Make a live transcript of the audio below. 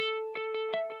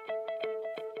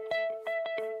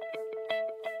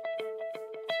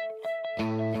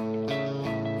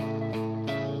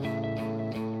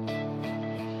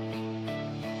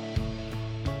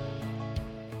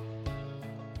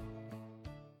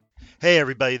Hey,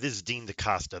 everybody, this is Dean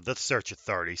DaCosta, the Search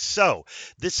Authority. So,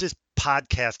 this is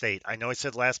podcast 8. I know I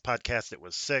said last podcast it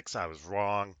was 6. I was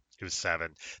wrong. It was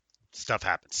 7. Stuff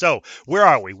happens. So, where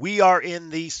are we? We are in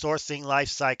the sourcing life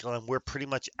cycle and we're pretty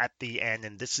much at the end.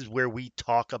 And this is where we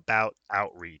talk about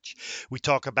outreach. We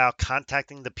talk about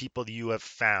contacting the people you have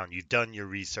found. You've done your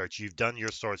research, you've done your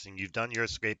sourcing, you've done your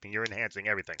scraping, you're enhancing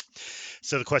everything.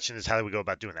 So the question is, how do we go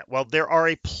about doing that? Well, there are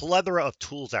a plethora of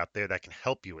tools out there that can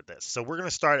help you with this. So we're going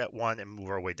to start at one and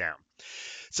move our way down.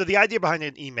 So the idea behind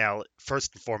an email,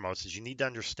 first and foremost, is you need to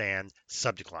understand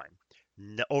subject line.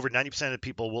 Over 90% of the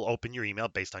people will open your email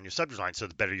based on your subject line. So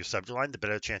the better your subject line, the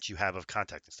better chance you have of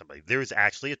contacting somebody. There is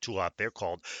actually a tool out there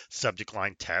called Subject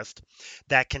Line Test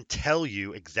that can tell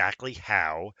you exactly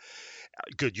how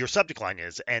good your subject line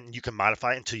is, and you can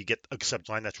modify it until you get a subject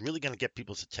line that's really going to get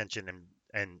people's attention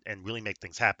and really make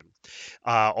things happen.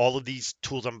 All of these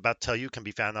tools I'm about to tell you can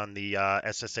be found on the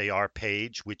SSAR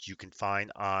page, which you can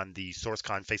find on the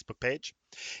SourceCon Facebook page.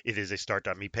 It is a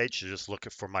start.me page, so just look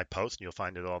for my post and you'll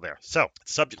find it all there. So,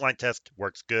 subject line test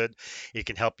works good. It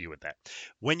can help you with that.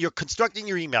 When you're constructing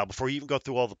your email, before you even go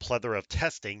through all the plethora of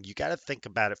testing, you got to think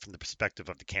about it from the perspective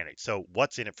of the candidate. So,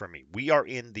 what's in it for me? We are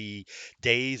in the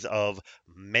days of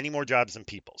many more jobs than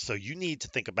people. So, you need to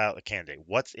think about a candidate.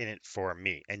 What's in it for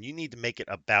me? And you need to make it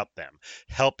about them,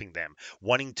 helping them,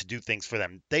 wanting to do things for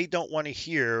them. They don't want to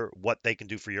hear what they can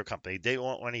do for your company. They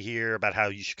don't want to hear about how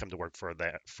you should come to work for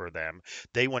them.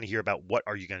 They want to hear about what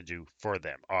are you going to do for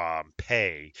them,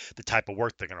 pay, the type of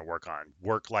work they're going to work on,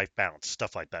 work-life balance,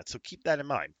 stuff like that. So keep that in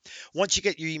mind. Once you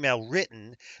get your email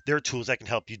written, there are tools that can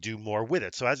help you do more with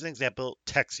it. So as an example,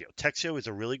 Texio. Texio is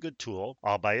a really good tool,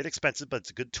 albeit expensive, but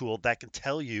it's a good tool that can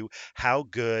tell you how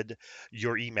good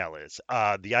your email is.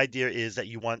 The idea is that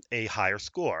you want a higher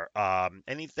score.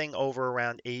 Anything over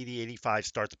around 80, 85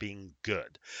 starts being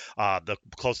good. The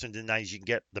closer to the 90s you can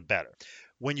get, the better.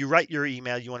 When you write your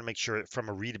email, you want to make sure from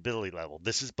a readability level.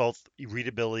 This is both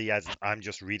readability as in I'm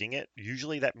just reading it.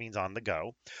 Usually that means on the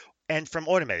go, and from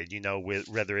automated, with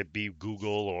whether it be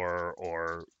Google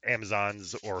or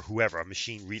Amazon's or whoever, a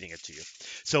machine reading it to you.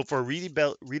 So for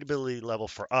readability level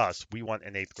for us, we want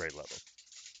an eighth grade level.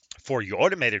 For your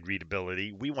automated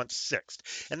readability, we want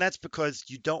sixth. And that's because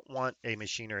you don't want a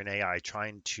machine or an AI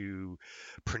trying to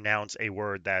pronounce a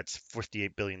word that's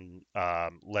 58 billion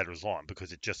letters long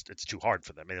because it's too hard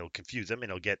for them. And it'll confuse them and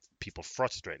it'll get people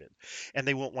frustrated. And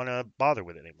they won't want to bother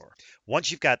with it anymore. Once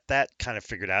you've got that kind of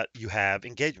figured out, you have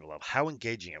engagement level. How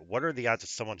engaging it? What are the odds that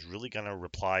someone's really going to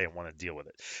reply and want to deal with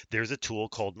it? There's a tool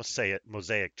called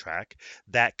Mosaic Track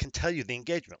that can tell you the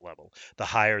engagement level. The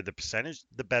higher the percentage,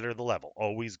 the better the level.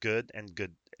 Always good and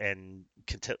can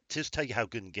just tell you how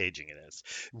good engaging it is.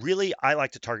 Really, I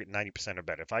like to target 90% or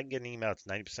better. If I can get an email that's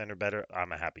 90% or better,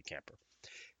 I'm a happy camper.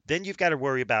 Then you've got to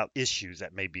worry about issues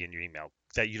that may be in your email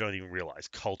that you don't even realize: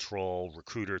 cultural,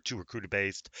 recruiter, too recruiter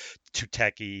based, too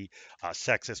techie,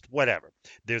 sexist, whatever.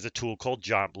 There's a tool called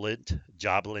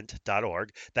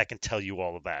joblint.org that can tell you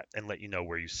all of that and let you know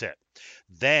where you sit.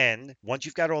 Then, once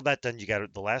you've got all that done,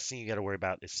 the last thing you got to worry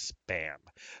about is spam.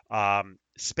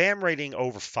 Spam rating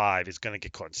over 5 is going to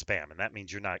get caught in spam, and that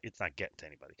means it's not getting to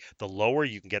anybody. The lower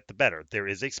you can get, the better. There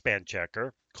is a spam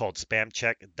checker called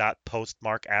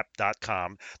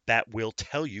spamcheck.postmarkapp.com that will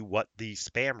tell you what the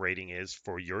spam rating is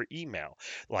for your email.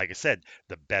 Like I said,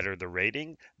 the better the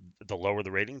rating, the lower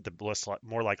the rating, the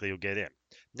more likely you'll get in.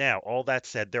 Now, all that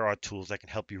said, there are tools that can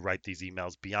help you write these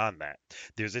emails beyond that.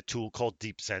 There's a tool called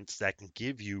DeepSense that can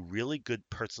give you really good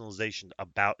personalization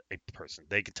about a person.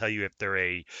 They can tell you if they're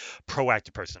a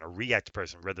proactive person, a reactive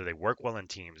person, whether they work well in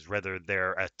teams, whether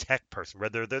they're a tech person,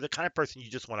 whether they're the kind of person you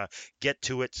just want to get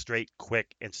to it straight,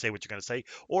 quick, and say what you're going to say,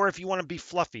 or if you want to be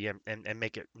fluffy and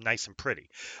make it nice and pretty.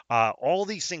 All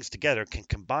these things together can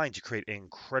combine to create an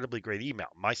incredibly great email.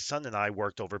 My son and I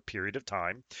worked over a period of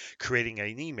time creating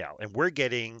an email, and we're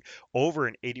getting over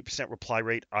an 80% reply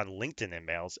rate on LinkedIn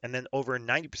emails and then over a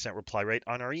 90% reply rate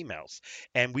on our emails.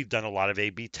 And we've done a lot of A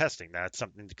B testing. That's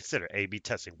something to consider. A B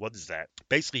testing. What is that?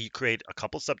 Basically, you create a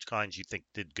couple subject lines you think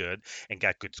did good and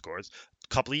got good scores, a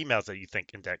couple of emails that you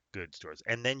think and got good scores,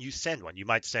 and then you send one. You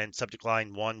might send subject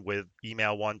line 1 with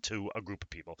email 1 to a group of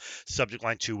people, subject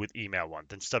line 2 with email 1,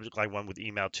 then subject line 1 with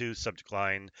email 2, subject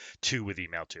line 2 with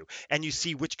email 2. And you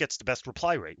see which gets the best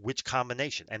reply rate, which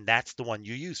combination, and that's the one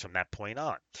you use from that point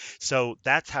on. So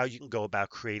that's how you can go about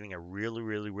creating a really,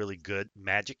 really, really good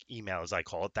magic email, as I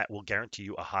call it, that will guarantee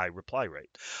you a high reply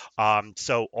rate.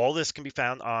 So all this can be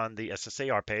found on the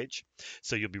SSAR page.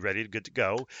 So you'll be ready to good to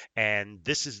go. And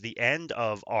this is the end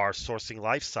of our sourcing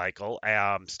life cycle.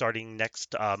 Starting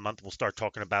next month, we'll start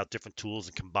talking about different tools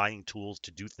and combining tools to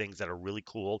do things that are really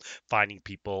cool, finding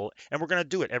people, and we're going to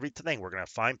do it everything. We're going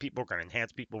to find people, we're going to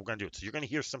enhance people, we're going to do it. So you're going to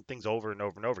hear some things over and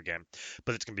over and over again,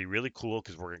 but it's going to be really cool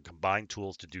because we're going to combine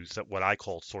tools to do what I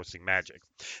call sourcing magic.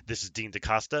 This is Dean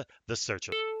DaCosta, The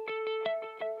Searcher.